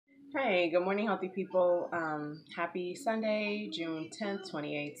Hey, good morning, healthy people. Happy Sunday, June 10th,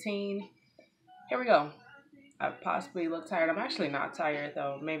 2018. Here we go. I possibly look tired. I'm actually not tired,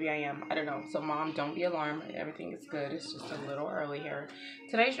 though. Maybe I am. I don't know. So, Mom, don't be alarmed. Everything is good. It's just a little early here.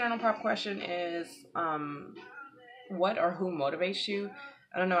 Today's journal prop question is what or who motivates you?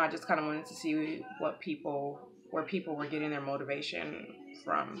 I don't know. I just kind of wanted to see where people were getting their motivation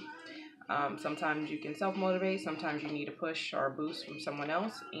from. Sometimes you can self motivate, sometimes you need a push or a boost from someone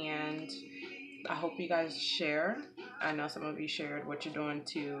else. And I hope you guys share. I know some of you shared what you're doing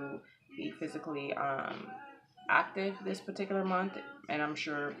to be physically active this particular month, and I'm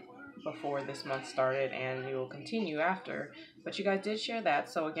sure before this month started, and you will continue after. But you guys did share that,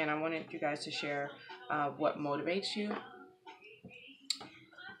 so again, I wanted you guys to share what motivates you,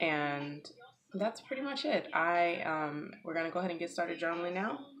 and that's pretty much it. We're gonna go ahead and get started journaling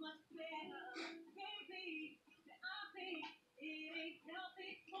now.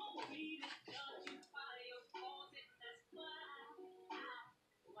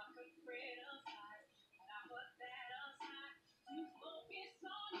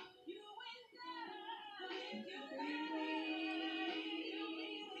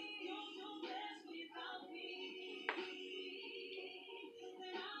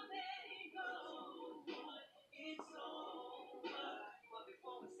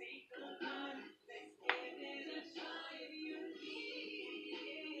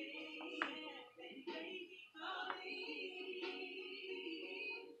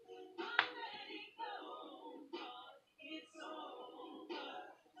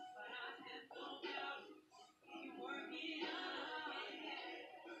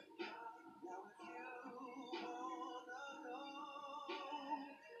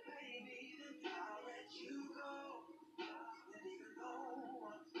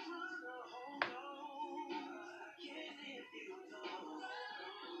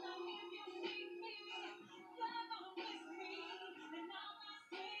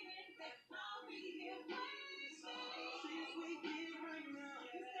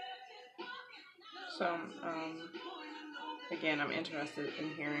 So, again, I'm interested in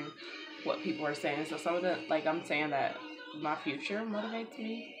hearing what people are saying. So, some of the, like, I'm saying that my future motivates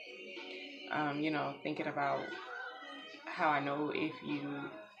me. Thinking about how I know if you,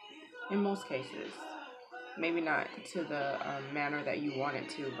 in most cases, maybe not to the manner that you want it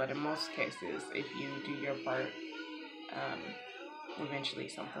to, but in most cases, if you do your part, um, eventually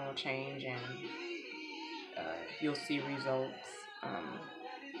something will change and you'll see results. Um,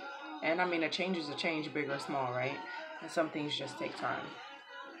 and I mean, a change is a change, big or small, right? And some things just take time.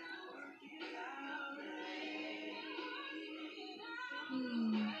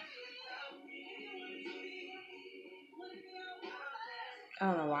 I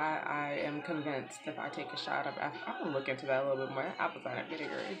don't know why I am convinced if I take a shot of I'm gonna look into that a little bit more. Apple cider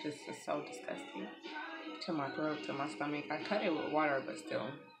vinegar, it just is so disgusting to my throat, to my stomach. I cut it with water, but still.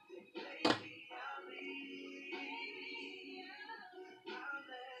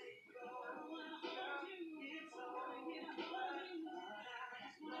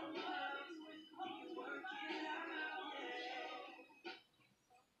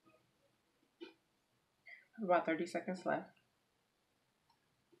 About 30 seconds left.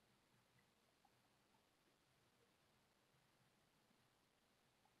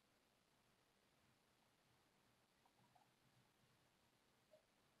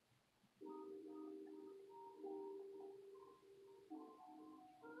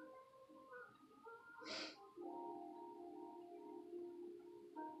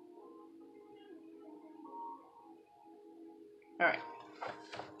 All right.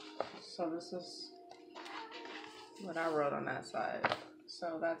 So this is what I wrote on that side.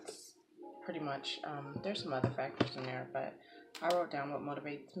 So that's pretty much. There's some other factors in there, but I wrote down what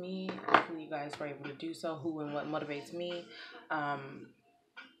motivates me. Hopefully, you guys were able to do so. Who and what motivates me. Um,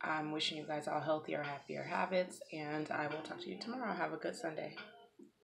 I'm wishing you guys all healthier, happier habits, and I will talk to you tomorrow. Have a good Sunday.